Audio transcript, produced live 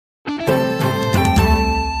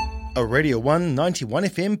A Radio 1 91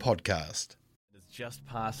 FM podcast. It's just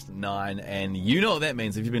past 9, and you know what that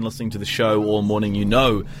means. If you've been listening to the show all morning, you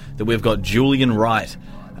know that we've got Julion Wright,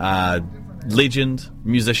 legend,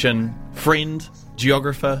 musician, friend,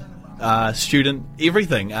 geographer, student,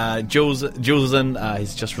 everything. Jules is in.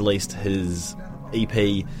 He's just released his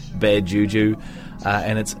EP, Bad Juju,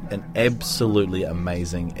 and it's an absolutely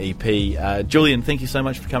amazing EP. Julian, thank you so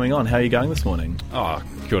much for coming on. How are you going this morning? Oh,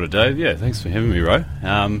 kia ora, Dave. Yeah, thanks for having me, Ro.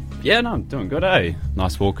 I'm doing good, eh?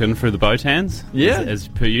 Nice walk in through the Botans. Yeah. As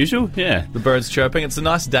per usual, yeah. The birds chirping. It's a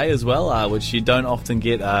nice day as well, which you don't often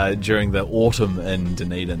get during the autumn in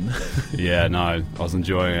Dunedin. Yeah, no, I was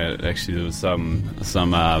enjoying it. Actually, there was some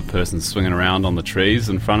person swinging around on the trees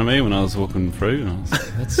in front of me when I was walking through, and I was like,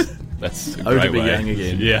 that's a great to be way. young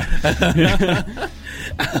again. Yeah.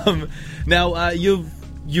 Now,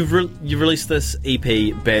 you've released this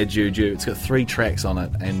EP, Bad Juju. It's got 3 tracks on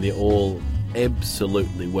it, and they're all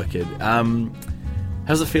absolutely wicked. How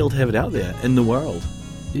does it feel to have it out there in the world?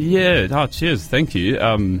 Yeah, cheers, thank you.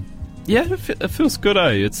 It feels good,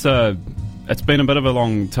 eh? It's been a bit of a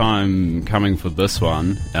long time coming for this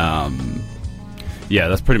one.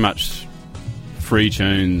 That's pretty much 3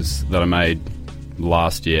 tunes that I made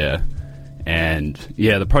last year. And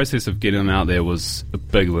the process of getting them out there was a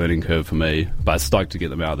big learning curve for me, but stoked to get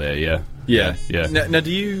them out there. Yeah. Now,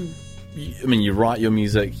 do you write your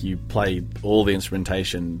music, you play all the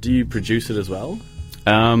instrumentation, do you produce it as well?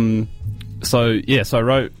 So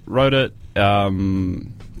I wrote it,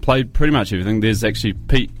 played pretty much everything. There's actually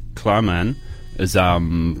Pete Kleiman is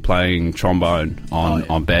playing trombone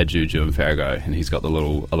on Bad Juju and Farrago, and he's got a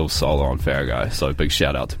little solo on Farrago, so big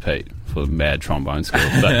shout out to Pete for mad trombone skill.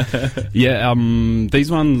 But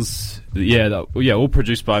these ones, all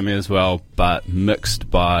produced by me as well, but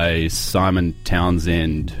mixed by Simon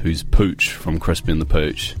Townsend, who's Pooch from Crispy and the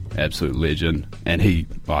Pooch, absolute legend. And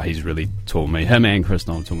he's really taught me, him and Chris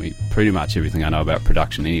Noel taught me pretty much everything I know about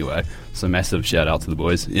production anyway. So massive shout out to the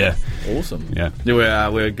boys. Yeah, awesome. Yeah,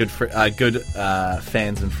 we're good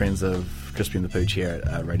fans and friends of Crispy and the Pooch here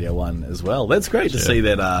at Radio 1 as well. That's great to see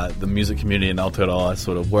that the music community and Aotearoa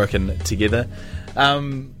sort of working together.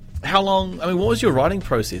 How long, what was your writing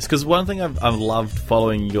process? Because one thing I've loved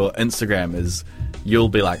following your Instagram is you'll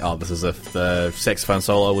be like, this is if the saxophone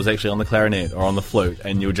solo was actually on the clarinet or on the flute,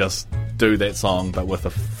 and you'll just do that song but with a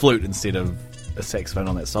flute instead of a saxophone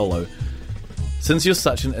on that solo. Since you're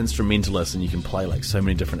such an instrumentalist and you can play like so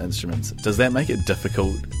many different instruments, does that make it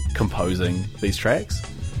difficult composing these tracks?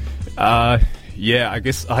 I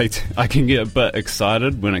guess I can get a bit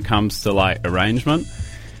excited when it comes to like arrangement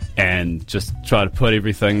and just try to put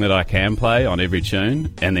everything that I can play on every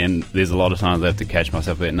tune, and then there's a lot of times I have to catch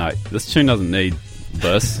myself that no, this tune doesn't need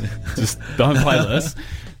this. Just don't play this.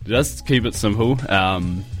 Just keep it simple.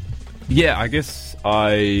 I guess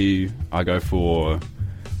I go for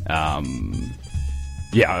I'm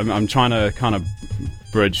trying to kind of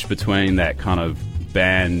bridge between that kind of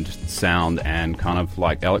band sound and kind of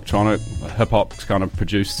like electronic hip-hop kind of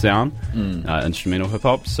produced sound, instrumental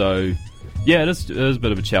hip-hop. So it is a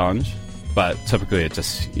bit of a challenge, but typically it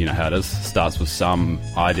just, you know how it is, starts with some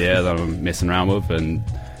idea that I'm messing around with, and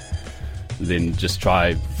then just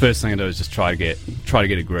first thing I do is just try to get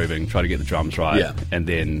it grooving, try to get the drums right, and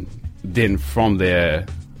then from there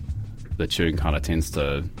the tune kind of tends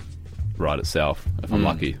to write itself if I'm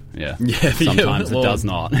lucky. Sometimes it does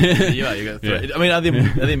not. You got through. Are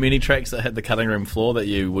there many tracks that hit the cutting room floor that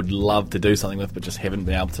you would love to do something with but just haven't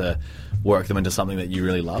been able to work them into something that you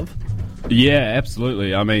really love? Yeah,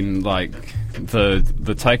 absolutely. Like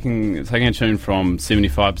the taking a tune from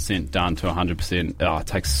 75% down to 100%, it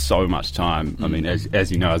takes so much time.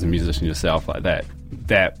 As you know, as a musician yourself, like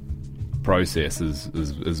that process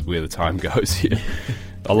is where the time goes here.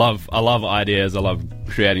 I love ideas. I love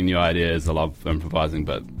creating new ideas. I love improvising,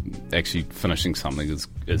 but actually finishing something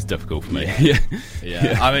is difficult for me.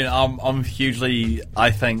 I'm hugely.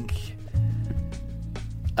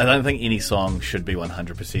 I don't think any song should be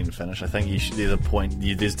 100% finished. I think there's a point.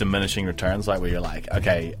 There's diminishing returns, like where you're like,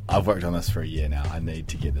 okay, I've worked on this for a year now. I need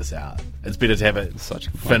to get this out. It's better to have it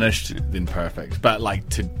finished than perfect. But like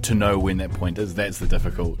to know when that point is, that's the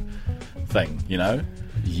difficult thing, you know.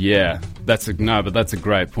 Yeah, that's a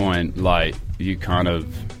great point. Like you kind of,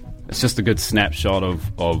 it's just a good snapshot of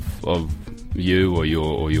you or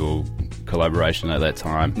your collaboration at that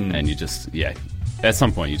time, and you just at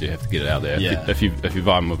some point you do have to get it out there. If you're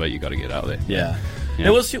vibing with it, you got to get it out there. Yeah.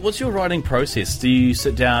 Now, what's your writing process? Do you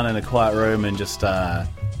sit down in a quiet room and just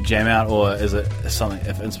jam out, or is it something,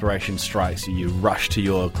 if inspiration strikes you rush to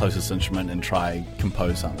your closest instrument and try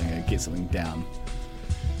compose something or get something down?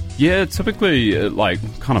 Yeah, typically like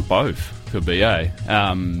kind of both. Could be,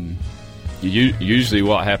 usually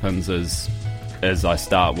what happens is I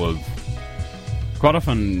start with... Quite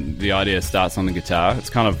often the idea starts on the guitar. It's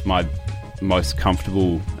kind of my most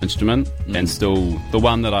comfortable instrument, and still the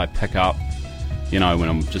one that I pick up, when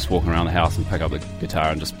I'm just walking around the house and pick up the guitar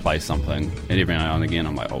and just play something. And every now and again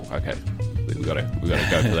I'm like, oh, okay, we gotta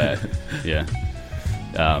go for that.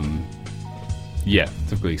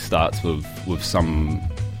 Typically starts with some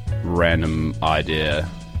random idea,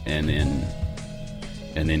 and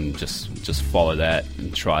then just follow that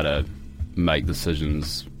and try to make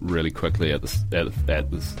decisions really quickly at the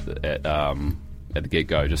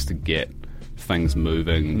get-go, just to get things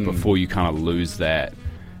moving before you kind of lose that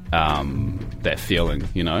feeling,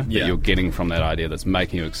 that you're getting from that idea that's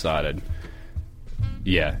making you excited.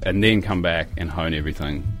 And then come back and hone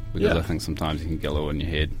everything, because I think sometimes you can get a little in your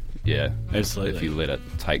head. Absolutely. If you let it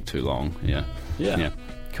take too long.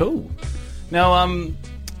 Cool. Now,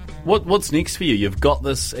 what's next for you? You've got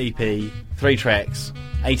this EP, 3 tracks,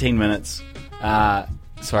 18 minutes. 12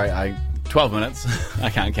 minutes.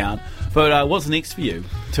 I can't count. But what's next for you?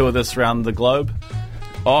 Tour this around the globe?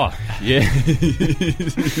 Oh, yeah.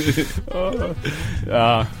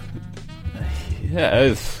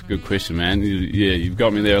 It's a good question, man. You've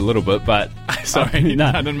got me there a little bit, but... Sorry, no,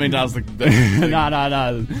 I didn't mean to ask the...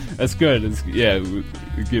 No. It's good. It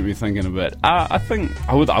get me thinking a bit. I think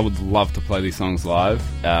I would love to play these songs live.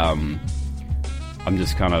 I'm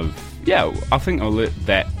just kind of... I think I'll let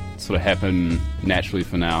that sort of happen naturally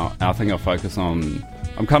for now. I think I'll focus on...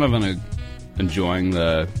 I'm kind of enjoying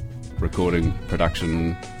the recording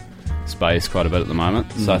production space quite a bit at the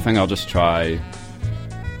moment. So I think I'll just try...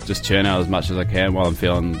 just churn out as much as I can while I'm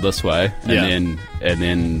feeling this way, and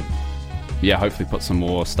then hopefully put some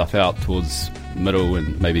more stuff out towards middle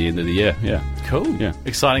and maybe end of the year. Cool.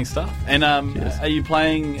 Exciting stuff. And are you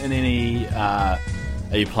playing in any are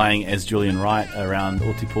you playing as Julion Wright around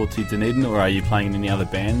Ōtepoti Dunedin, or are you playing in any other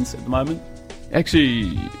bands at the moment?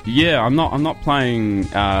 Actually, I'm not playing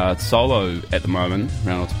solo at the moment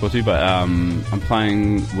around Ōtepoti, but I'm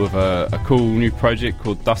playing with a cool new project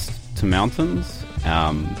called Dust to Mountains. It's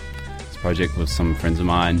a project with some friends of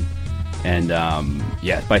mine, and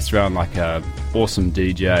it's based around like a awesome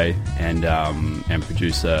DJ and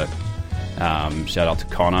producer. Shout out to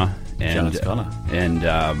Connor.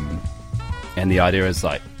 And the idea is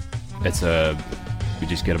like we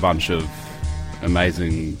just get a bunch of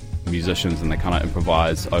amazing musicians, and they kind of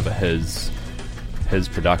improvise over his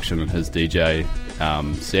production and his DJ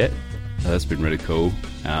set. So that's been really cool.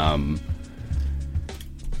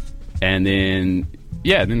 And then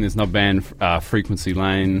there's another band, Frequency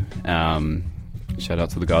Lane. Shout out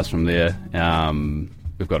to the guys from there.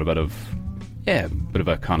 We've got a bit of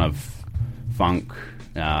a kind of funk,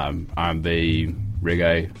 R&B,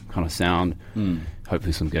 reggae kind of sound.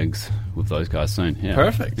 Hopefully some gigs with those guys soon.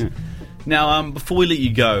 Perfect. Now, before we let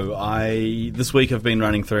you go, this week I've been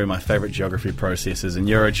running through my favourite geography processes, and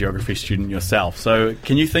you're a geography student yourself. So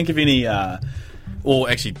can you think of any, or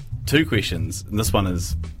actually 2 questions, and this one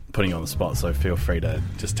is putting you on the spot, so feel free to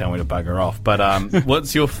just tell me to bugger off. But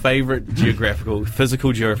what's your favourite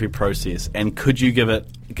physical geography process, and could you give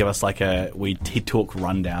us like a wee TED Talk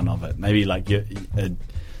rundown of it? Maybe like a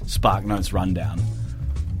Spark Notes rundown.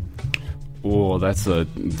 Oh, that's a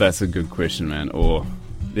good question, man. Or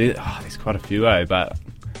there's quite a few, but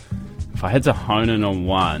if I had to hone in on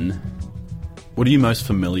one... What are you most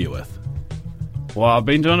familiar with? Well, I've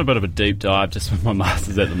been doing a bit of a deep dive just with my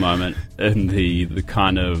masters at the moment in the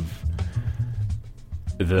kind of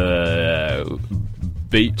the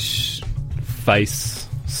beach face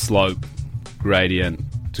slope gradient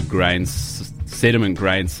to sediment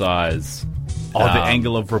grain size. Oh, the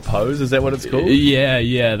angle of repose, is that what it's called?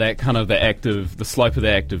 Yeah, that kind of the slope of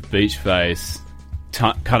the active beach face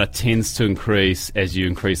kind of tends to increase as you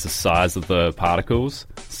increase the size of the particles.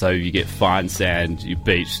 So you get fine sand. Your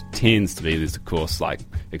beach tends to be, there's of course like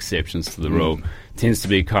exceptions to the rule, tends to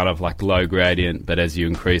be kind of like low gradient, but as you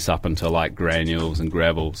increase up into like granules and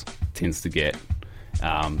gravels, tends to get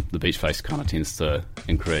the beach face kind of tends to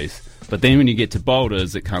increase. But then when you get to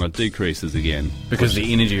boulders, it kind of decreases again. Because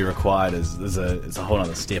the energy required is a whole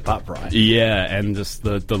other step up, right? Yeah, and just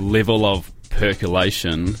the level of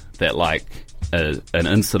percolation that like an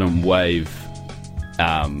incident wave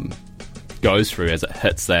goes through as it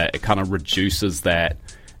hits that, it kind of reduces that.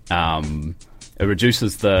 It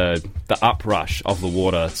reduces the uprush of the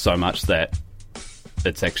water so much that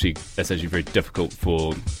it's actually very difficult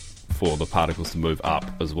for for the particles to move up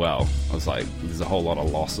as well. I was like, there's a whole lot of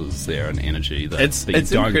losses there and energy that, It's that you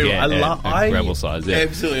don't incredible. get at gravel size. Yeah.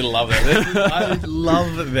 Absolutely love that. I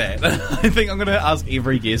love that. I think I'm going to ask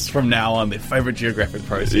every guest from now on their favourite geographic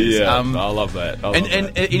process. Yeah, I love that.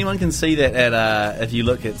 And anyone can see that at if you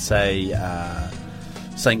look at, say,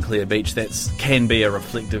 St. Clair Beach, that can be a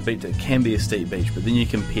reflective beach, it can be a steep beach, but then you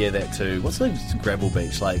compare that to, what's the gravel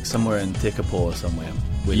beach, like somewhere in Tekapo or somewhere,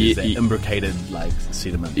 where there's that imbricated like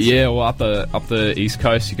sediment. Yeah, well, up the east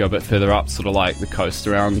coast, you go a bit further up, sort of like the coast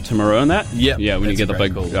around Timaru and that. Yeah, when you get the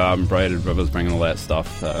big cool. braided rivers bringing all that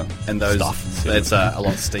stuff. And those, that's a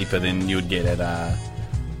lot steeper than you would get at...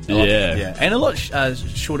 and a lot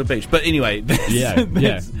shorter beach. But anyway,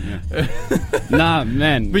 nah,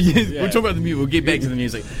 man. But we'll talk about the music. We'll get back to the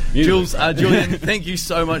music. Julian, thank you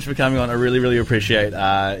so much for coming on. I really, really appreciate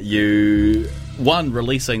you, one,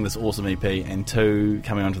 releasing this awesome EP, and two,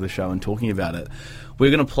 coming onto the show and talking about it.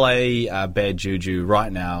 We're going to play Bad Juju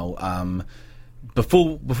right now.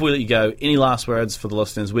 Before we let you go, any last words for the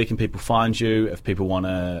listeners? Where can people find you? If people want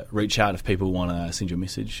to reach out, if people want to send you a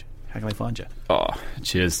message, how can they find you? Oh,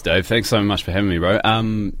 cheers, Dave. Thanks so much for having me, bro.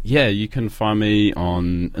 You can find me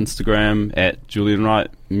on Instagram at Julion Wright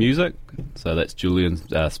Music. So that's Julian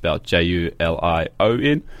spelled Julion.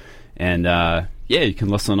 And you can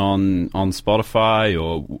listen on Spotify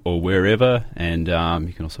or wherever. And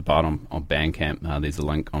you can also buy it on Bandcamp. There's a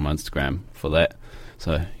link on my Instagram for that.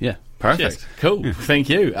 So, yeah. Perfect. Cheers. Cool. Thank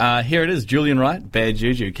you. Here it is, Julion Wright, Bad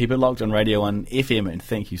Juju. Keep it locked on Radio 1 FM. And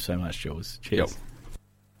thank you so much, Jules. Cheers. Yep.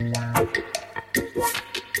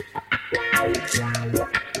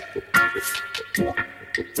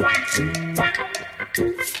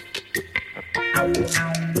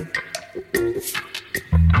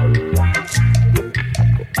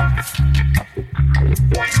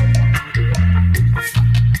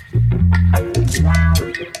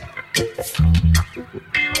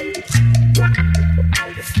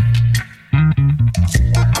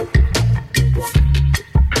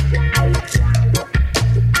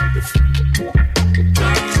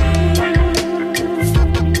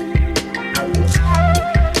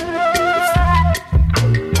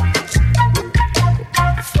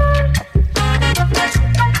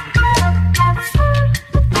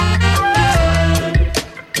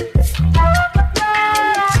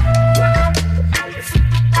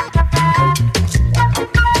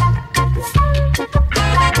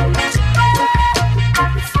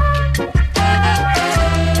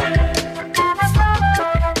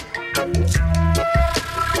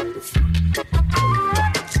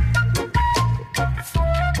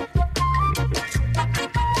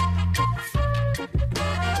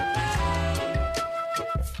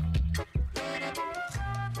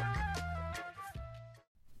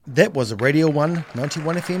 That was a Radio 1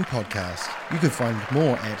 91 FM podcast. You can find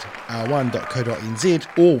more at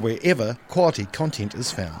r1.co.nz or wherever quality content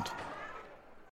is found.